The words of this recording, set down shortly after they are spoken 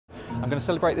I'm going to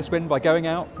celebrate this win by going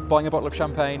out, buying a bottle of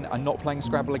champagne and not playing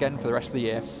Scrabble again for the rest of the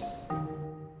year.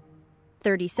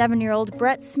 37-year-old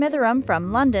Brett Smitheram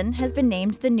from London has been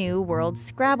named the new World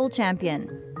Scrabble champion.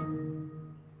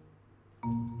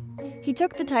 He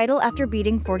took the title after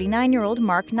beating 49-year-old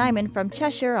Mark Nyman from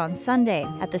Cheshire on Sunday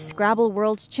at the Scrabble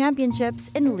World Championships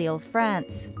in Lille,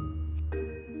 France.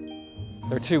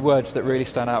 There are two words that really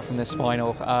stand out from this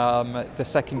final. The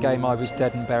second game I was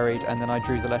dead and buried, and then I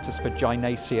drew the letters for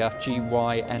Gynaecia,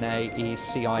 G-Y-N-A-E-C-I-A.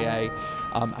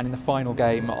 And in the final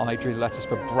game I drew the letters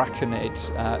for Braconid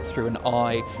through an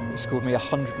I, which scored me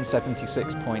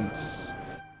 176 points.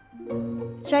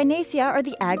 Gynaecia are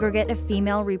the aggregate of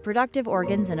female reproductive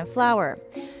organs in a flower.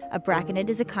 A braconid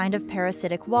is a kind of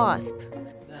parasitic wasp.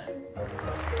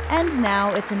 And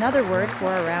now it's another word for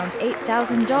around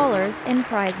 $8,000 in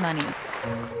prize money.